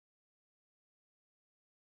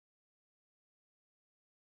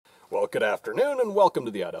Well, good afternoon and welcome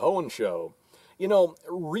to the Idahoan Show. You know,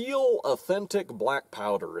 real authentic black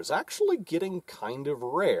powder is actually getting kind of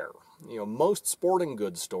rare. Most sporting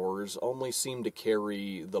goods stores only seem to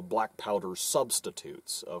carry the black powder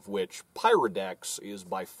substitutes, of which Pyrodex is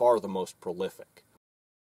by far the most prolific.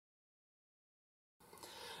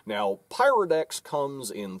 Now, Pyrodex comes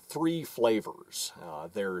in three flavors.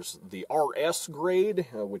 There's the RS grade,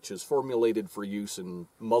 which is formulated for use in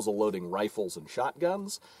muzzle-loading rifles and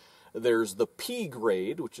shotguns. There's the P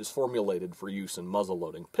grade, which is formulated for use in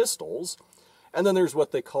muzzle-loading pistols. And then there's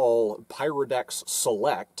what they call Pyrodex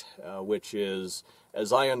Select, which is,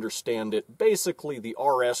 as I understand it, basically the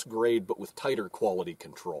RS grade but with tighter quality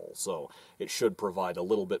control. So it should provide a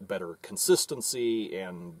little bit better consistency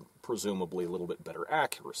and presumably a little bit better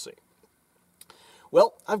accuracy.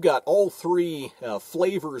 Well, I've got all three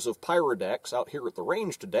flavors of Pyrodex out here at the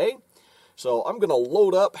range today. So I'm going to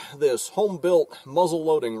load up this home-built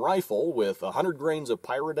muzzle-loading rifle with 100 grains of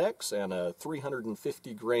Pyrodex and a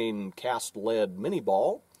 350-grain cast lead mini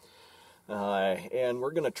ball. And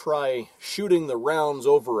we're going to try shooting the rounds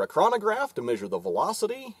over a chronograph to measure the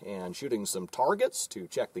velocity and shooting some targets to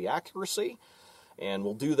check the accuracy. And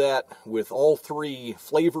we'll do that with all three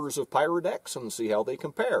flavors of Pyrodex and see how they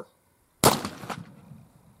compare.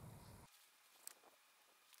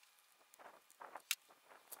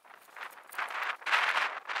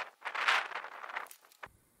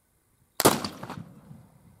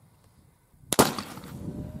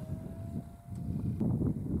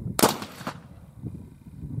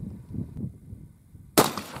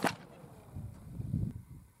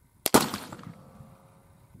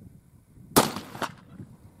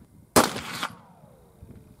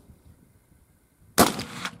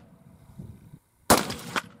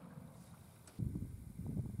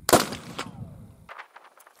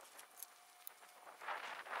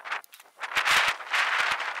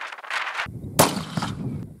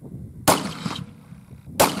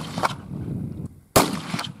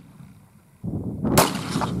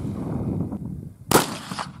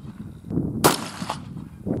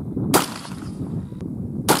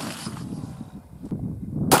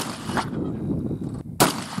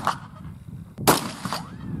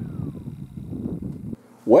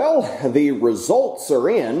 Well, the results are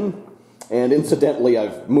in, and incidentally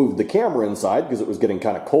I've moved the camera inside because it was getting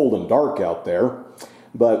kind of cold and dark out there.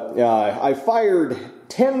 But I fired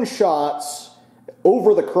 10 shots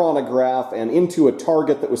over the chronograph and into a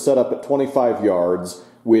target that was set up at 25 yards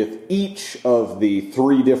with each of the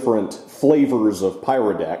three different flavors of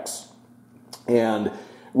Pyrodex. And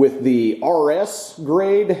with the RS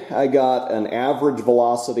grade, I got an average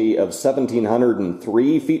velocity of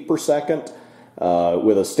 1,703 feet per second.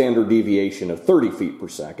 With a standard deviation of 30 feet per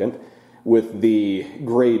second. With the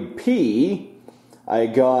grade P, I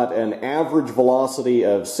got an average velocity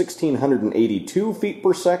of 1,682 feet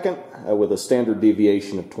per second with a standard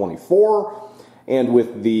deviation of 24. And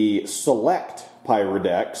with the Select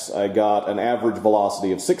Pyrodex, I got an average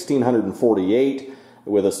velocity of 1,648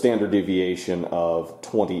 with a standard deviation of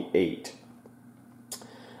 28.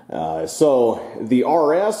 So the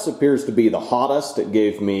RS appears to be the hottest. It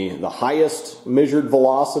gave me the highest measured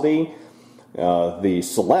velocity. The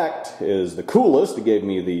Select is the coolest. It gave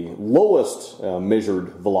me the lowest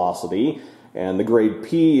measured velocity. And the grade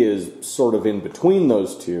P is sort of in between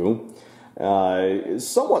those two.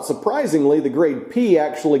 Somewhat surprisingly, the grade P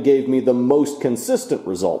actually gave me the most consistent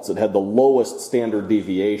results. It had the lowest standard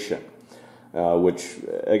deviation. Which,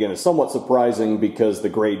 again, is somewhat surprising because the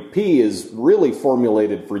grade P is really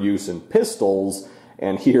formulated for use in pistols,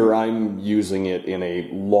 and here I'm using it in a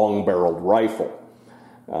long-barreled rifle.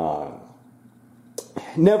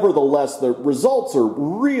 Nevertheless, the results are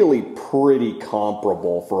really pretty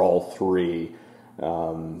comparable for all three.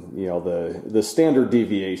 The standard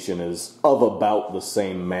deviation is of about the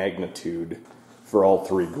same magnitude for all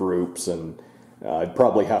three groups, and I'd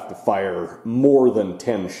probably have to fire more than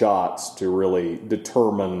 10 shots to really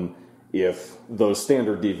determine if those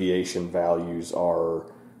standard deviation values are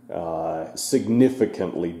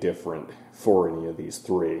significantly different for any of these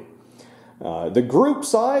three. The group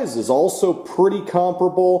size is also pretty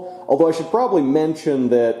comparable, although I should probably mention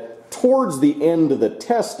that towards the end of the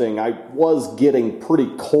testing, I was getting pretty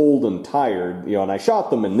cold and tired, and I shot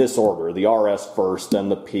them in this order, the RS first, then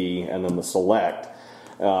the P, and then the Select.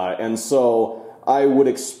 And so I would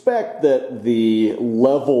expect that the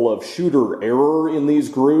level of shooter error in these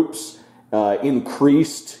groups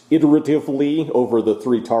increased iteratively over the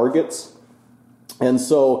three targets. And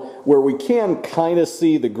so where we can kind of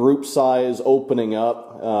see the group size opening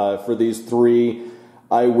up for these three,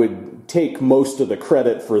 I would take most of the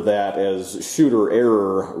credit for that as shooter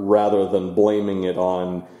error rather than blaming it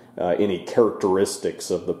on any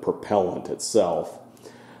characteristics of the propellant itself.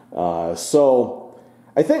 So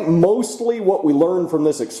I think mostly what we learned from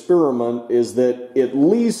this experiment is that, at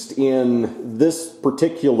least in this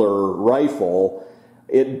particular rifle,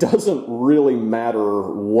 it doesn't really matter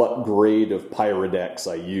what grade of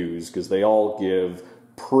Pyrodex I use, because they all give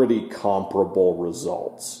pretty comparable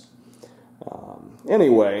results.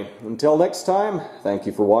 Anyway, until next time, thank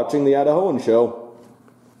you for watching the Idahoan Show.